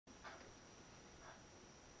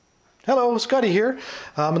Hello, Scotty here.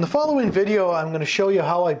 In the following video, I'm going to show you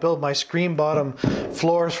how I build my screen bottom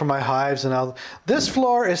floors for my hives. And now this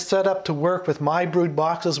floor is set up to work with my brood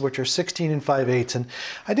boxes, which are 16 and 5/8. And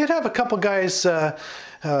I did have a couple guys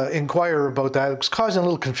inquire about that. It was causing a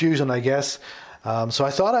little confusion, I guess. So I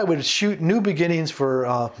thought I would shoot new beginnings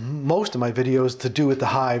for most of my videos to do with the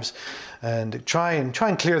hives, and try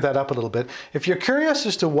and clear that up a little bit. If you're curious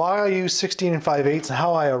as to why I use 16 and 5/8 and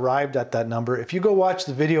how I arrived at that number, if you go watch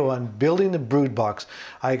the video on building the brood box,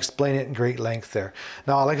 I explain it in great length there.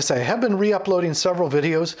 Now, like I say, I have been re-uploading several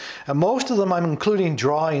videos, and most of them I'm including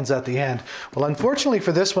drawings at the end. Well, unfortunately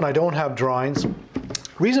for this one, I don't have drawings.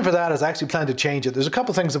 Reason for that is I actually plan to change it. There's a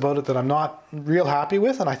couple things about it that I'm not real happy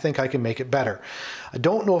with, and I think I can make it better. I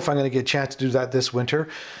don't know if I'm going to get a chance to do that this winter,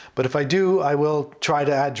 but if I do, I will try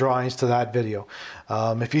to add drawings to that video.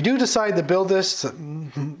 If you do decide to build this,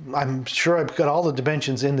 I'm sure I've got all the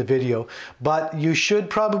dimensions in the video, but you should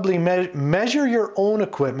probably measure your own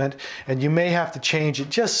equipment, and you may have to change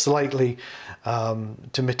it just slightly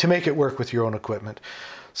to make it work with your own equipment.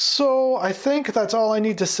 So I think that's all I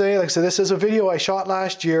need to say. Like I said, this is a video I shot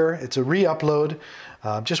last year. It's a re-upload.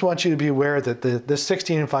 Just want you to be aware that the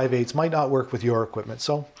 16 and 5/8 might not work with your equipment.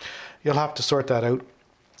 So you'll have to sort that out.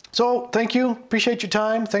 So thank you. Appreciate your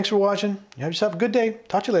time. Thanks for watching. You have yourself a good day.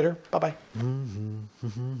 Talk to you later. Bye-bye.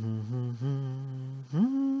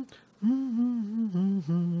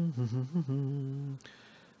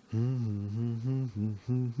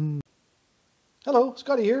 Hello,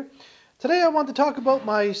 Scotty here. Today I want to talk about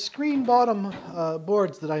my screen bottom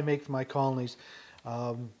boards that I make for my colonies.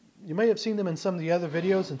 You may have seen them in some of the other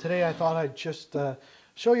videos, and today I thought I'd just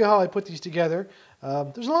show you how I put these together.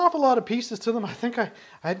 There's an awful lot of pieces to them. I think I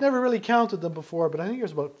had never really counted them before, but I think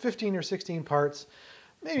there's about 15 or 16 parts.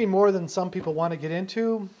 Maybe more than some people want to get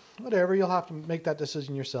into. Whatever, you'll have to make that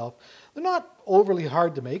decision yourself. They're not overly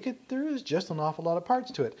hard to make. There is just an awful lot of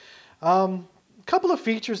parts to it. Couple of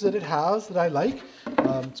features that it has that I like.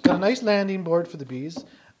 It's got a nice landing board for the bees.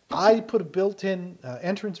 I put a built-in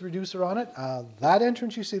entrance reducer on it. That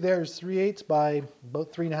entrance you see there is 3/8 by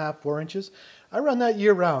about 3.5, 4 inches. I run that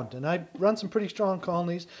year round, and I run some pretty strong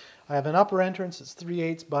colonies. I have an upper entrance that's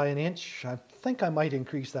 3/8 by 1 inch. I think I might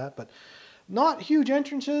increase that, but not huge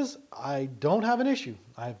entrances. I don't have an issue.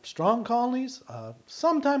 I have strong colonies.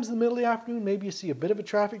 Sometimes in the middle of the afternoon, maybe you see a bit of a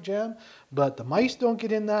traffic jam, but the mice don't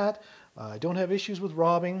get in that. I don't have issues with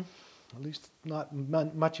robbing, at least not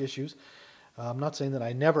much issues. I'm not saying that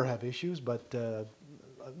I never have issues, but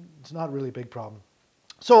it's not really a big problem.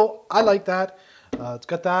 So I like that. It's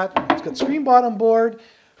got that. It's got screen bottom board.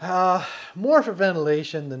 More for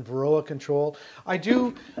ventilation than Varroa control. I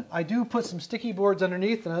do put some sticky boards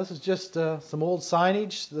underneath. Now this is just some old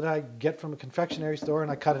signage that I get from a confectionery store,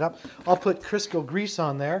 and I cut it up. I'll put Crisco grease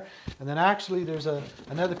on there, and then actually there's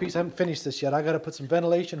another piece. I haven't finished this yet. I got to put some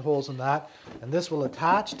ventilation holes in that, and this will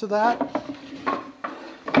attach to that,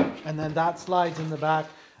 and then that slides in the back.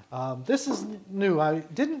 This is new. I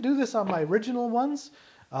didn't do this on my original ones.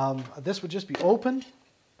 This would just be open,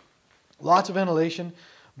 lots of ventilation.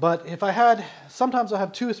 But if I had, sometimes I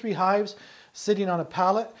have 2 or 3 hives sitting on a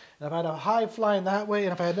pallet, and if I had a hive flying that way,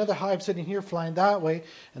 and if I had another hive sitting here flying that way,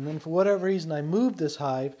 and then for whatever reason I moved this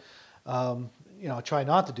hive, you know, I try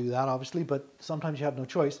not to do that obviously, but sometimes you have no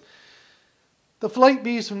choice. The flight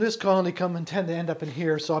bees from this colony come and tend to end up in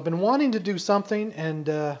here, so I've been wanting to do something, and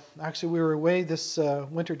actually we were away this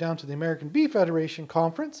winter down to the American Bee Federation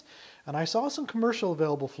conference, and I saw some commercial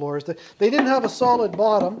available floors. They didn't have a solid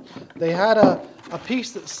bottom. They had a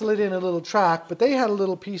piece that slid in a little track, but they had a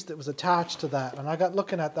little piece that was attached to that, and I got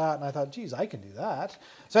looking at that and I thought, geez, I can do that.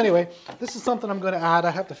 So anyway, this is something I'm going to add. I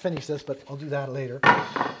have to finish this, but I'll do that later.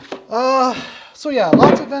 So yeah,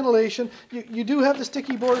 lots of ventilation. You do have the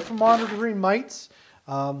sticky board for monitoring mites.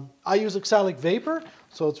 I use oxalic vapor,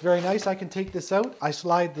 so it's very nice. I can take this out. I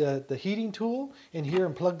slide the heating tool in here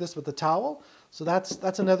and plug this with the towel. So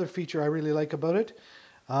that's another feature I really like about it.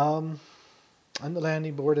 And the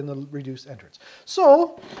landing board and the reduced entrance.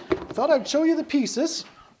 So I thought I'd show you the pieces.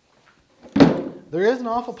 There is an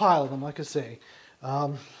awful pile of them, like I say.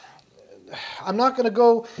 I'm not going to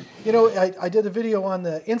go, you know, I did a video on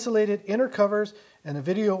the insulated inner covers and a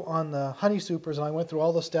video on the honey supers, and I went through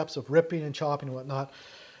all the steps of ripping and chopping and whatnot.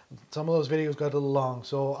 Some of those videos got a little long.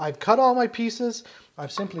 So I've cut all my pieces.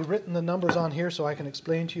 I've simply written the numbers on here so I can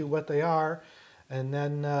explain to you what they are. And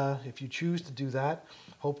then if you choose to do that,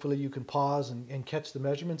 hopefully you can pause and catch the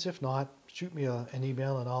measurements. If not, shoot me an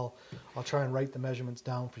email and I'll try and write the measurements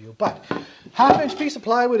down for you. But 1/2 inch piece of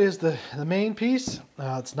plywood is the main piece.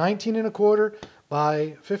 It's 19 1/4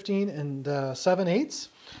 by 15 7/8.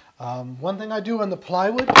 One thing I do on the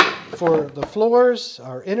plywood for the floors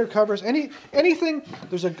or inner covers, anything,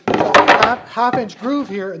 there's a half-inch groove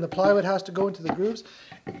here and the plywood has to go into the grooves.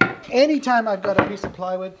 Anytime I've got a piece of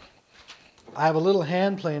plywood, I have a little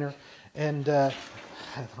hand planer, and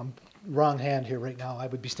I'm wrong hand here right now. I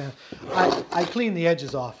would be standing. I clean the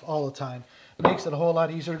edges off all the time. It makes it a whole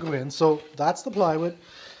lot easier to go in. So that's the plywood.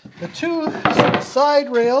 The two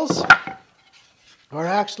side rails are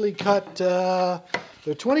actually cut,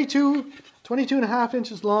 they're 22 and a half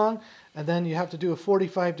inches long, and then you have to do a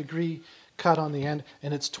 45-degree cut on the end,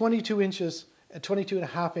 and it's 22 inches, 22 and a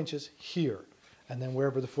half inches here, and then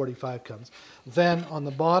wherever the 45 comes. Then on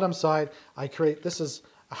the bottom side, I create, this is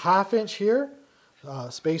a half-inch here,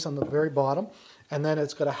 space on the very bottom, and then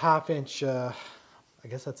it's got a half-inch, I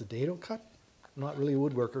guess that's a dado cut? I'm not really a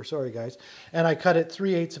woodworker, sorry guys. And I cut it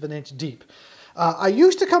 3/8 of an inch deep. I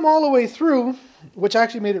used to come all the way through, which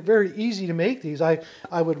actually made it very easy to make these. I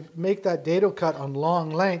would make that dado cut on long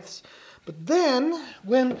lengths. But then,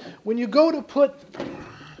 when you go to put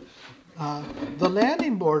the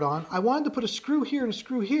landing board on, I wanted to put a screw here and a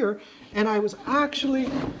screw here, and I was actually,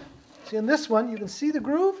 see in this one, you can see the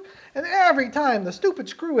groove, and every time the stupid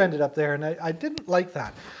screw ended up there, and I didn't like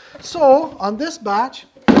that. So, on this batch,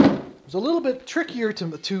 it was a little bit trickier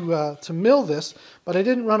to mill this, but I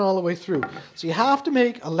didn't run all the way through. So you have to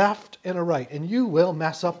make a left and a right, and you will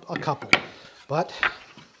mess up a couple. But,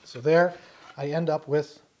 so there, I end up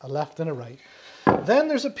with a left and a right. Then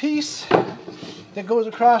there's a piece that goes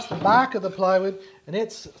across the back of the plywood, and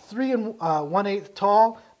it's 3 1/8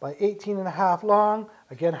 tall by 18 and a half long.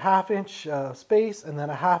 Again, half-inch space, and then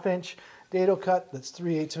a half-inch dado cut that's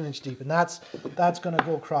 3/8 of an inch deep, and that's going to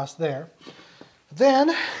go across there.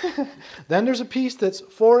 Then there's a piece that's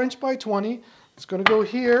 4" by 20. It's going to go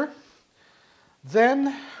here.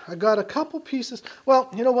 Then I got a couple pieces. Well,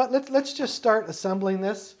 you know what? Let's just start assembling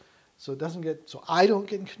this, so it doesn't get, so I don't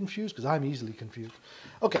get confused, because I'm easily confused.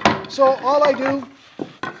 Okay, so all I do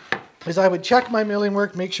is I would check my milling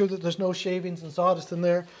work, make sure that there's no shavings and sawdust in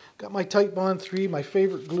there. Got my Titebond 3, my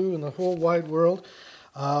favorite glue in the whole wide world.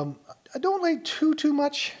 I don't like too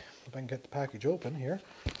much. If I can get the package open here.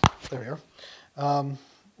 There we are.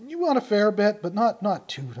 You want a fair bit, but not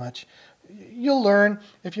too much. You'll learn.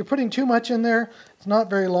 If you're putting too much in there, it's not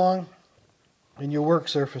very long, and your work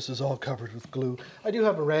surface is all covered with glue. I do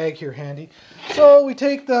have a rag here handy. So we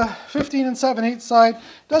take the 15 7/8 side.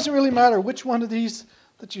 Doesn't really matter which one of these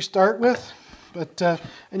that you start with, but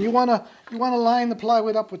and you wanna line the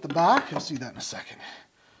plywood up with the back. You'll see that in a second.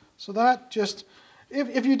 So that just,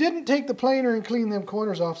 if you didn't take the planer and clean them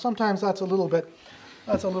corners off, sometimes that's a little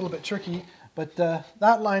bit tricky. But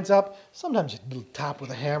that lines up. Sometimes a little tap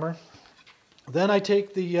with a hammer. Then I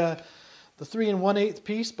take the 3 1/8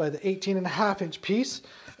 piece by the 18 and a half inch piece,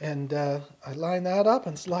 and I line that up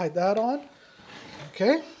and slide that on.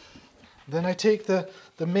 Okay. Then I take the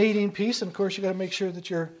mating piece, and of course you got to make sure that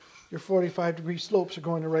your 45-degree slopes are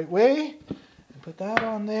going the right way, and put that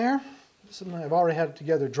on there. This is, I've already had it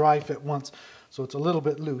together dry fit once, so it's a little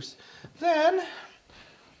bit loose. Then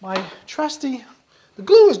my trusty. The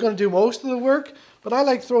glue is going to do most of the work, but I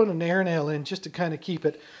like throwing an air nail in just to kind of keep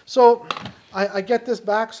it. So I get this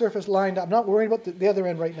back surface lined up. I'm not worried about the other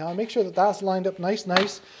end right now. I make sure that that's lined up nice.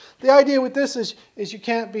 The idea with this is you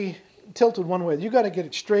can't be tilted one way. You got to get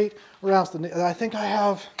it straight, or else I think I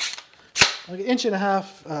have like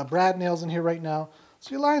 1.5 inch brad nails in here right now.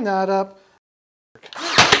 So you line that up.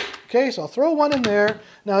 Okay, so I'll throw one in there.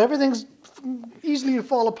 Now everything's easily to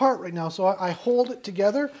fall apart right now, so I hold it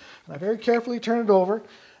together and I very carefully turn it over.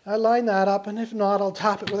 I line that up, and if not, I'll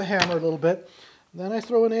tap it with a hammer a little bit. Then I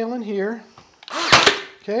throw a nail in here.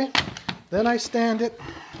 Okay, then I stand it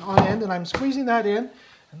on end, and I'm squeezing that in,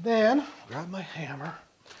 and then grab my hammer.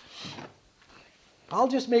 I'll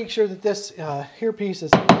just make sure that this here piece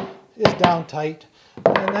is down tight,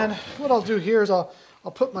 and then what I'll do here is I'll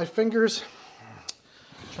put my fingers.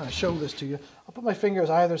 I'm trying to show this to you. I'll put my fingers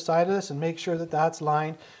either side of this and make sure that that's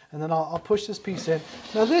lined, and then I'll push this piece in.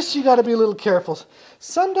 Now this, you got to be a little careful.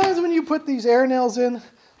 Sometimes when you put these air nails in,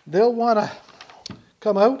 they'll want to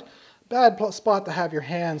come out. Bad spot to have your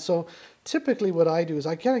hand. So typically what I do is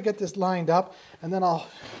I kind of get this lined up, and then I'll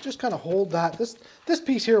just kind of hold that. This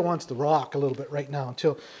piece here wants to rock a little bit right now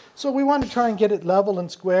until. So we want to try and get it level and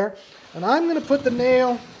square. And I'm going to put the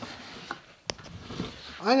nail.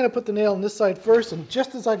 I'm going to put the nail on this side first, and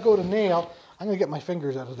just as I go to nail, I'm going to get my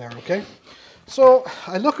fingers out of there, okay? So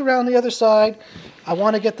I look around the other side. I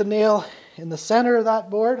want to get the nail in the center of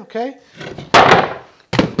that board, okay?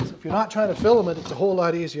 So if you're not trying to filament, it's a whole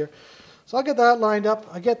lot easier. So I'll get that lined up.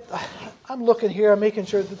 I'm looking here, I'm making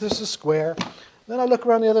sure that this is square. Then I look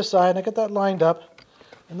around the other side, and I get that lined up.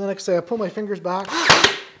 And then, like I say, I pull my fingers back,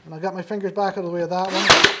 and I got my fingers back out of the way of that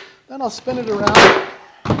one. Then I'll spin it around.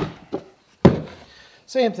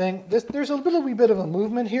 Same thing. There's a wee bit of a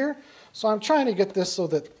movement here, so I'm trying to get this so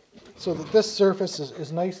that this surface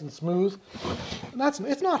is nice and smooth. And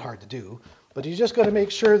it's not hard to do, but you just got to make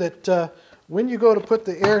sure that when you go to put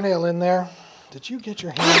the air nail in there, that you get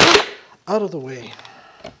your hand out of the way.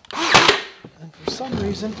 And for some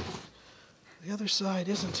reason, the other side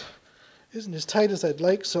isn't as tight as I'd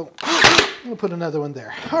like, so I'm going to put another one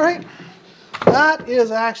there. All right, that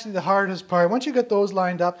is actually the hardest part. Once you get those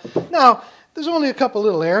lined up, now there's only a couple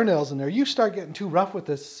little air nails in there. You start getting too rough with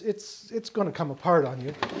this, it's going to come apart on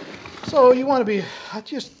you. So you want to be,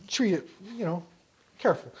 just treat it,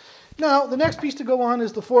 careful. Now the next piece to go on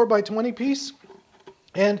is the 4x20 piece,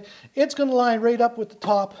 and it's going to line right up with the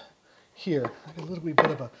top here. I got a little wee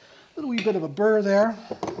bit of a burr there.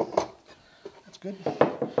 That's good.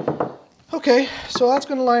 Okay, so that's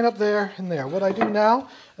going to line up there and there. What I do now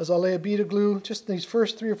is I'll lay a bead of glue just in these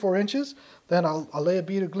first 3 or 4 inches. Then I'll lay a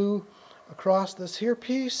bead of glue across this here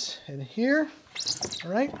piece and here.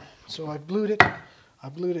 All right, so I've glued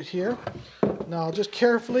it here. Now I'll just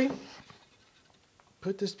carefully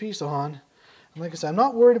put this piece on. And like I said, I'm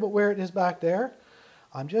not worried about where it is back there.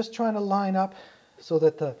 I'm just trying to line up so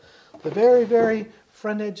that the very, very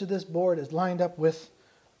front edge of this board is lined up with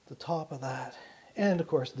the top of that. And of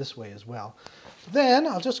course this way as well. Then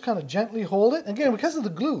I'll just kind of gently hold it. Again, because of the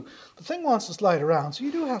glue, the thing wants to slide around, so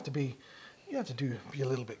you have to be a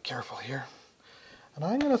little bit careful here. And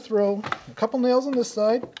I'm going to throw a couple nails on this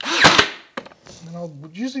side. And I'll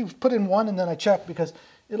usually put in one and then I check because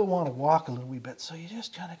it'll want to walk a little wee bit. So you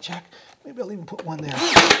just kind of check. Maybe I'll even put one there.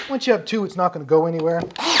 Once you have 2, it's not going to go anywhere.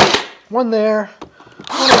 One there,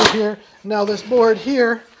 one over here. Now this board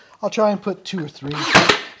here, I'll try and put 2 or 3.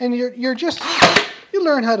 And you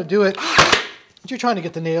learn how to do it. You're trying to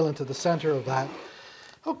get the nail into the center of that.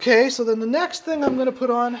 Okay, so then the next thing I'm going to put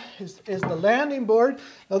on is the landing board.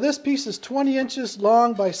 Now this piece is 20 inches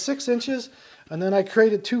long by 6 inches, and then I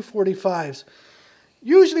created 2 45s.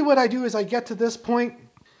 Usually what I do is I get to this point,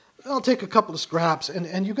 I'll take a couple of scraps,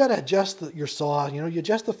 and you got to adjust your saw. You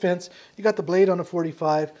adjust the fence, you got the blade on a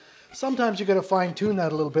 45. Sometimes you got to fine tune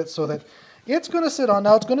that a little bit so that it's going to sit on.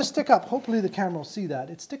 Now it's going to stick up. Hopefully the camera will see that.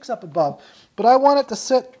 It sticks up above, but I want it to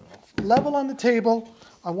sit level on the table.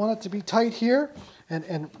 I want it to be tight here.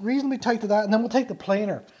 And reasonably tight to that, and then we'll take the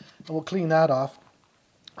planer and we'll clean that off.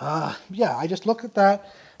 Yeah, I just look at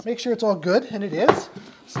that, make sure it's all good, and it is.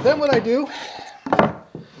 So then what I do,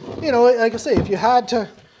 like I say, if you had to,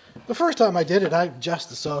 the first time I did it, I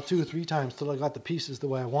adjusted the saw 2 or 3 times till I got the pieces the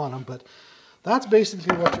way I want them, but that's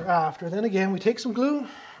basically what you're after. Then again, we take some glue.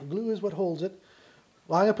 Glue is what holds it.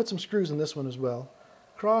 Well, I'm going to put some screws in this one as well.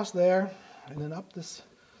 Across there, and then up this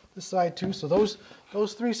side too. So those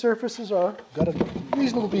 3 surfaces are got a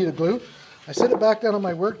reasonable bead of glue. I set it back down on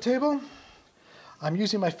my work table. I'm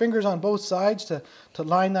using my fingers on both sides to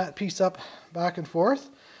line that piece up back and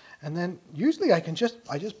forth. And then usually I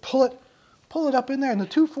just pull it up in there, and the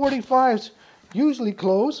 2 45s usually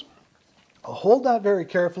close. I'll hold that very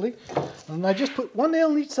carefully, and I just put 1 nail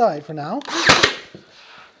on each side for now.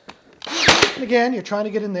 And again, you're trying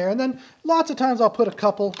to get in there, and then lots of times I'll put a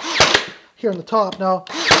couple here on the top. Now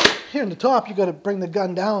here on the top, you got to bring the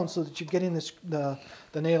gun down so that you're getting the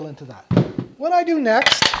nail into that. What I do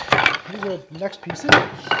next, these are the next pieces.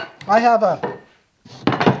 I have a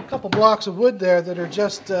couple blocks of wood there that are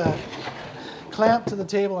just clamped to the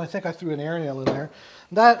table. I think I threw an air nail in there.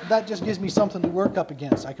 That just gives me something to work up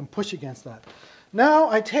against. I can push against that. Now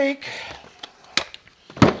I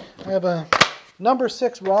have a number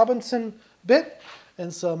 6 Robinson bit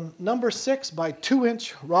and some number 6 by 2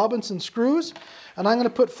 inch Robinson screws, and I'm going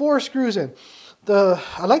to put 4 screws in.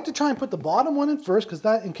 I like to try and put the bottom one in first, because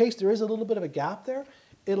that, in case there is a little bit of a gap there,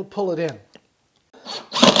 it'll pull it in.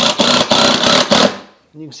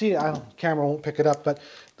 And you can see, the camera won't pick it up, but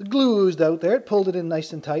the glue oozed out there. It pulled it in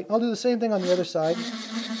nice and tight. I'll do the same thing on the other side.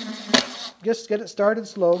 Just get it started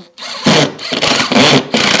slow.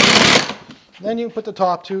 Then you can put the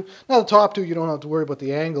top 2. Now the top 2, you don't have to worry about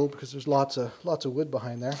the angle because there's lots of wood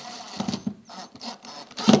behind there.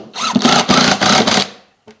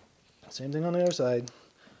 Same thing on the other side.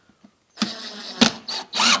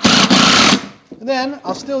 And then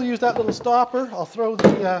I'll still use that little stopper. I'll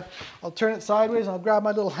I'll turn it sideways and I'll grab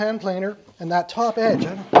my little hand planer, and that top edge.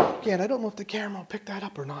 Again, I don't know if the camera will pick that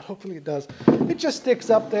up or not. Hopefully it does. It just sticks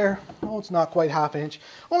up there. Oh, it's not quite ½ inch.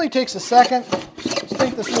 Only takes a second. Just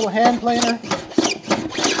take this little hand planer.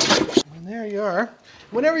 And there you are.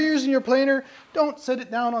 Whenever you're using your planer, don't sit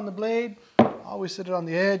it down on the blade. Always sit it on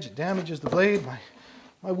the edge. It damages the blade.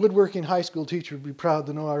 My woodworking high school teacher would be proud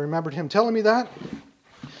to know I remembered him telling me that.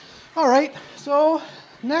 All right, so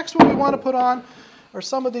next what we want to put on are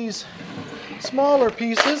some of these smaller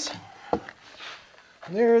pieces.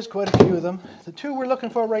 And there's quite a few of them. The two we're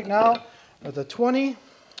looking for right now are the 20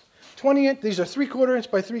 inch. These are 3/4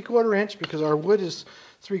 inch by 3/4 inch because our wood is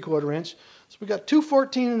 3/4 inch. So we got two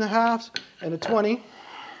 14.5s and a 20.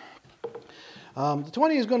 The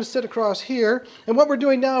 20 is going to sit across here, and what we're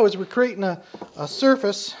doing now is we're creating a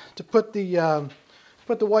surface to put the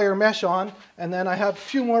wire mesh on, and then I have a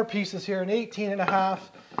few more pieces here, an 18.5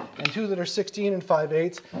 and two that are 16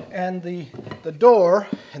 5/8, and the door,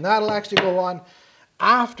 and that'll actually go on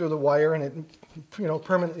after the wire, and it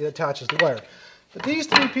permanently attaches the wire. But these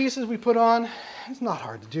three pieces we put on, it's not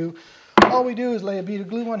hard to do. All we do is lay a bead of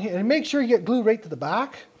glue on here, and make sure you get glue right to the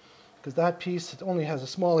back, because that piece only has a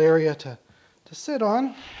small area to sit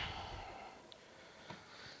on.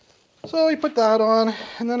 So we put that on,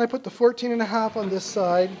 and then I put the 14.5 on this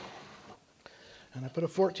side, and I put a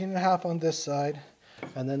 14.5 on this side,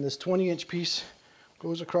 and then this 20-inch piece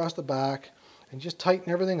goes across the back, and just tighten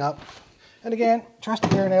everything up. And again, trusty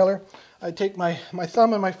hair nailer, I take my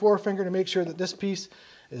thumb and my forefinger to make sure that this piece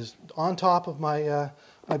is on top of my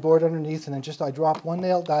board underneath, and then I drop one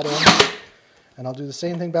nail at that end, and I'll do the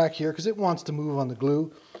same thing back here because it wants to move on the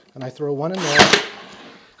glue. And I throw one in there,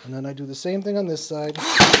 and then I do the same thing on this side.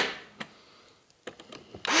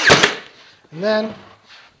 And then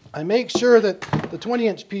I make sure that the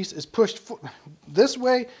 20-inch piece is pushed this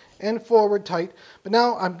way and forward tight. But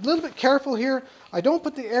now I'm a little bit careful here. I don't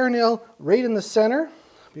put the air nail right in the center,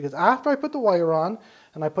 because after I put the wire on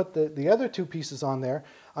and I put the other two pieces on there,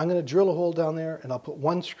 I'm going to drill a hole down there and I'll put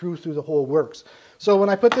one screw through the whole works. So when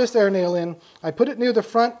I put this air nail in, I put it near the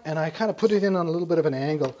front and I kind of put it in on a little bit of an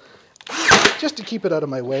angle just to keep it out of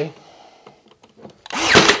my way.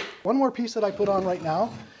 One more piece that I put on right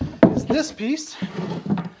now is this piece.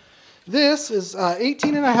 This is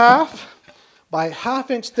 18.5 by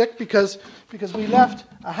 1/2 inch thick because we left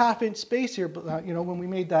a 1/2 inch space here, when we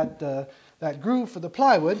made that groove for the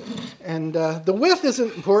plywood. And the width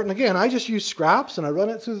isn't important. Again, I just use scraps and I run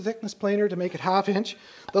it through the thickness planer to make it 1/2 inch.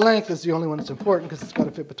 The length is the only one that's important because it's got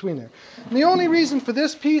to fit between there. And the only reason for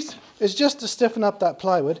this piece is just to stiffen up that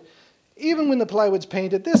plywood. Even when the plywood's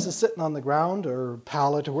painted, this is sitting on the ground or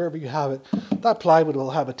pallet or wherever you have it, that plywood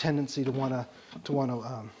will have a tendency to want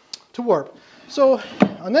to warp. So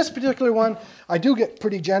on this particular one, I do get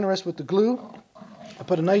pretty generous with the glue. I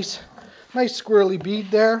put a nice squirrely bead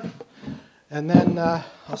there. And then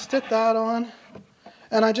I'll stick that on,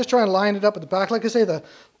 and I just try and line it up at the back. Like I say, the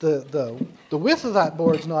width of that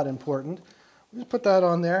board's not important. Just put that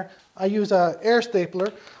on there. I use an air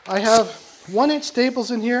stapler. I have 1-inch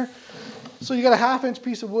staples in here, so you got a 1/2 inch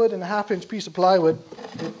piece of wood and a 1/2 inch piece of plywood.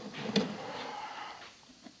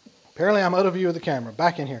 Apparently I'm out of view of the camera.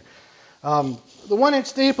 Back in here. The 1-inch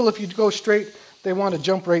staple, if you go straight, they want to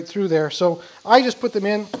jump right through there. So I just put them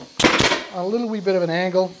in on a little wee bit of an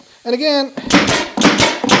angle. And again,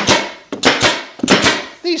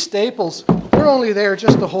 these staples, they're only there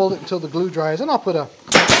just to hold it until the glue dries. And I'll put a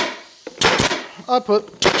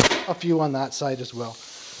few on that side as well.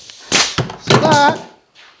 So I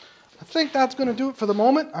think that's going to do it for the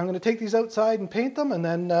moment. I'm going to take these outside and paint them, and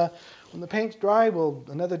then when the paint's dry,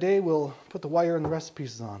 another day we'll put the wire and the rest of the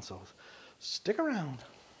pieces on. So stick around.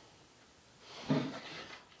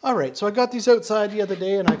 All right, so I got these outside the other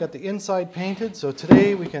day and I got the inside painted. So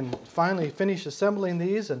today we can finally finish assembling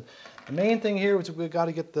these. And the main thing here is we've got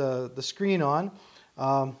to get the screen on.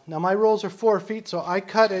 Now my rolls are 4 feet, so I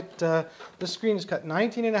cut it, the screen is cut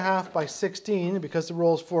 19.5 by 16 because the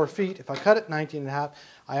roll's 4 feet. If I cut it 19.5,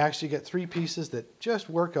 I actually get 3 pieces that just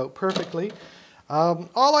work out perfectly.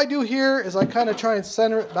 All I do here is I kind of try and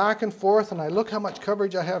center it back and forth, and I look how much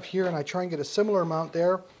coverage I have here and I try and get a similar amount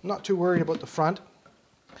there. I'm not too worried about the front.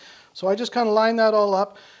 So I just kind of line that all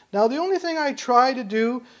up. Now the only thing I try to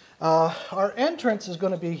do, our entrance is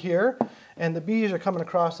going to be here, and the bees are coming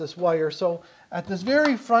across this wire. So at this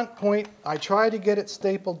very front point, I try to get it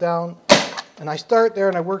stapled down, and I start there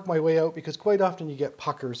and I work my way out because quite often you get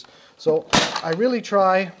puckers. So I really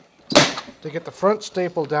try to get the front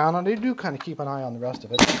staple down, and I do kind of keep an eye on the rest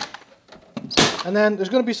of it. And then there's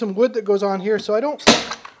going to be some wood that goes on here, so I don't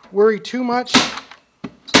worry too much.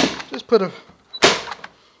 Just put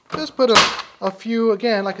a few,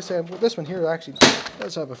 again, like I said, this one here actually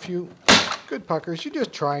does have a few good puckers. You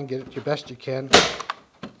just try and get it your best you can.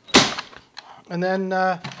 And then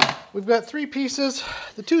we've got 3 pieces.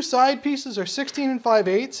 The 2 side pieces are 16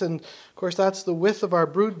 5/8, and of course that's the width of our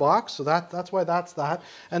brood box, so that's why that's that.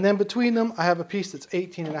 And then between them I have a piece that's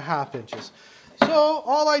 18.5 inches. So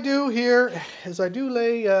all I do here is I do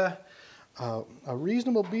lay a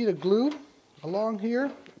reasonable bead of glue along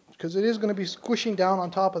here, because it is going to be squishing down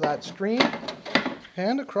on top of that screen,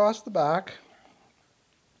 and across the back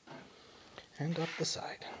and up the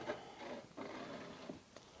side.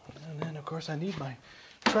 And then of course I need my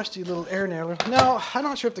trusty little air nailer. Now, I'm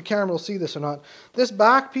not sure if the camera will see this or not. This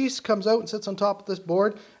back piece comes out and sits on top of this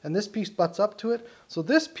board, and this piece butts up to it. So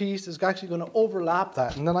this piece is actually going to overlap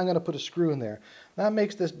that, and then I'm going to put a screw in there. That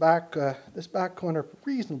makes this back corner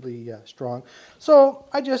reasonably strong. So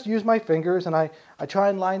I just use my fingers, and I try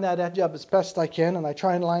and line that edge up as best I can, and I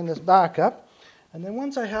try and line this back up. And then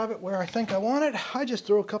once I have it where I think I want it, I just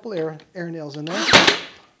throw a couple air nails in there.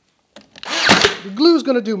 The glue is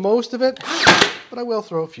going to do most of it, but I will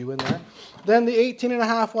throw a few in there. Then the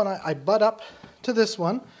 18.5 one, I butt up to this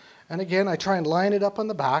one. And again, I try and line it up on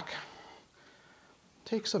the back.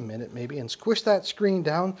 Takes a minute maybe, and squish that screen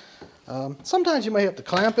down. Sometimes you might have to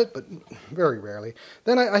clamp it, but very rarely.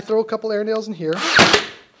 Then I throw a couple air nails in here.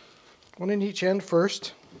 One in each end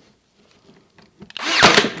first.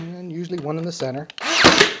 And usually one in the center.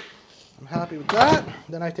 I'm happy with that.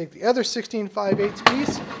 Then I take the other 16 5/8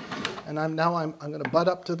 piece, and I'm going to butt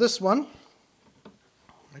up to this one.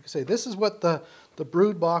 Like I say, this is what the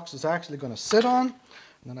brood box is actually going to sit on. And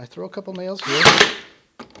then I throw a couple nails here,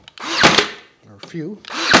 or a few.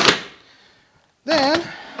 Then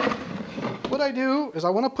what I do is I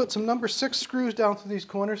want to put some number 6 screws down through these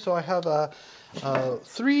corners. So I have a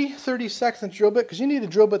 3 32" drill bit, because you need a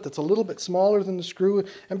drill bit that's a little bit smaller than the screw.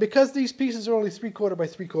 And because these pieces are only 3/4 by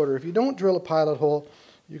 3/4, if you don't drill a pilot hole,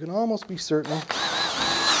 you can almost be certain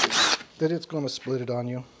that it's going to split it on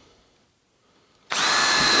you.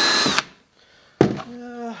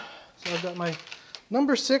 So I've got my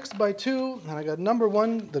number 6 by 2, and I got number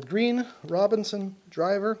 1, the green Robinson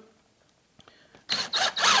driver.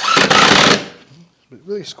 It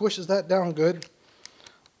really squishes that down good.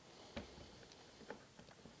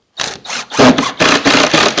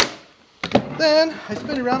 Then I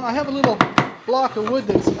spin it around. I have a little block of wood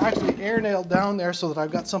that's actually air nailed down there so that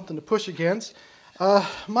I've got something to push against.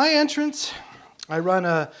 My entrance, I run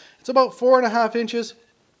it's about 4.5 inches.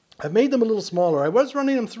 I've made them a little smaller. I was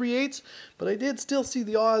running them 3/8, but I did still see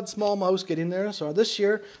the odd small mouse get in there. So this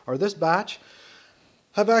year, or this batch,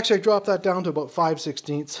 I've actually dropped that down to about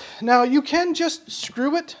 5/16. Now you can just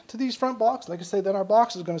screw it to these front blocks. Like I say, then our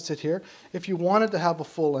box is going to sit here if you wanted to have a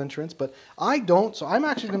full entrance, but I don't, so I'm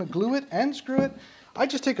actually going to glue it and screw it. I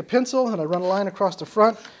just take a pencil and I run a line across the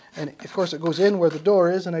front, and of course it goes in where the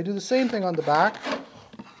door is, and I do the same thing on the back.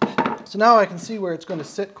 So now I can see where it's going to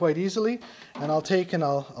sit quite easily, and I'll take and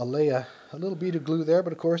I'll lay a little bead of glue there,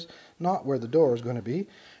 but of course not where the door is going to be.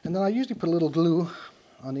 And then I usually put a little glue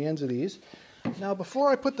on the ends of these. Now before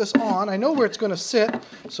I put this on, I know where it's going to sit,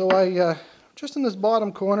 so I just in this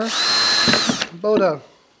bottom corner, about a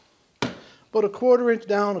 1/4 inch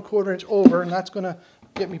down, 1/4 inch over, and that's going to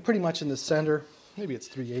get me pretty much in the center. Maybe it's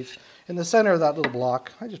 3/8. In the center of that little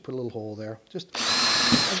block, I just put a little hole there. Just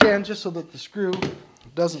again, just so that the screw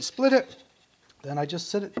doesn't split it. Then I just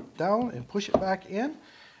sit it down and push it back in,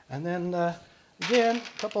 and then again,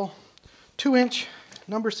 a couple 2-inch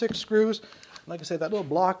number 6 screws. Like I said, that little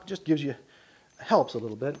block just helps a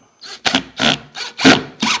little bit. I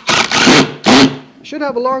should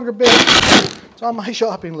have a longer bit. It's on my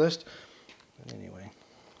shopping list. But anyway,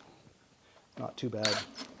 not too bad.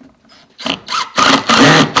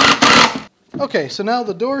 Okay, so now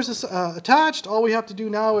the door is attached. All we have to do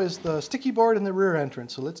now is the sticky board and the rear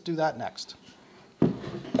entrance. So let's do that next.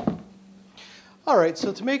 All right,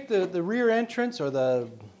 so to make the rear entrance, or the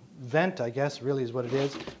vent, I guess, really is what it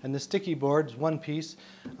is, and the sticky board is one piece.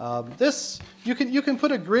 This, you can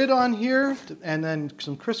put a grid on here, and then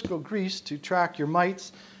some Crisco grease to track your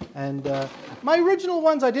mites. And my original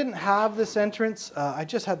ones, I didn't have this entrance. I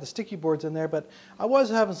just had the sticky boards in there, but I was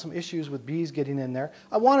having some issues with bees getting in there.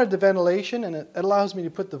 I wanted the ventilation, and it allows me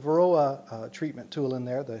to put the Varroa treatment tool in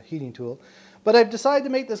there, the heating tool. But I've decided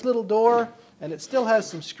to make this little door, and it still has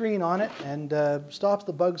some screen on it, and stops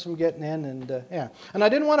the bugs from getting in, and yeah. And I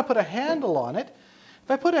didn't want to put a handle on it.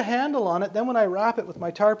 If I put a handle on it, then when I wrap it with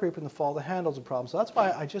my tar paper in the fall, the handle's a problem. So that's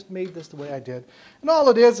why I just made this the way I did. And all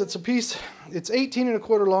it is, it's a piece, it's 18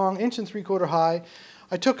 1/4 long, 1 3/4 high.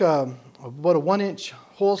 I took about a 1-inch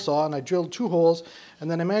hole saw, and I drilled 2 holes,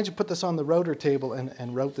 and then I managed to put this on the router table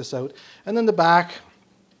and route this out. And then the back,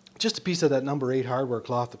 just a piece of that number 8 hardware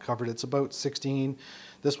cloth that covered it. It's about 16.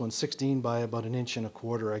 This one's 16 by about 1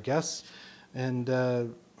 1/4 inches, I guess. And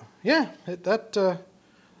yeah,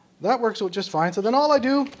 that works out just fine. So then all I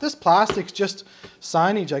do, this plastic's just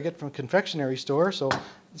signage I get from a confectionery store. So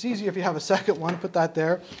it's easy if you have a second one, put that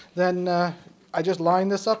there. Then I just line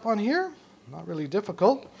this up on here. Not really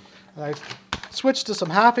difficult. And I've switched to some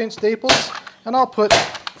 1/2-inch staples, and I'll put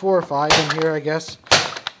 4 or 5 in here, I guess.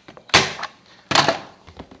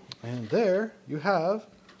 And there you have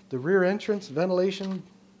the rear entrance ventilation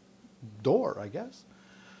door, I guess.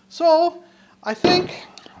 So I think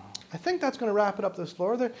that's going to wrap it up this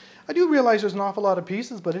floor. I do realize there's an awful lot of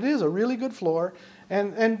pieces, but it is a really good floor.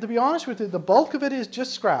 And to be honest with you, the bulk of it is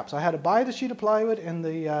just scraps. I had to buy the sheet of plywood, and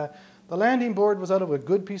the landing board was out of a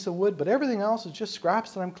good piece of wood, but everything else is just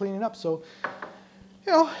scraps that I'm cleaning up. So,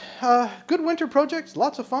 you know, good winter projects,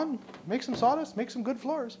 lots of fun. Make some sawdust, make some good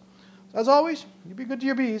floors. As always, you be good to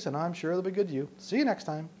your bees, and I'm sure they'll be good to you. See you next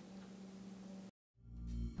time.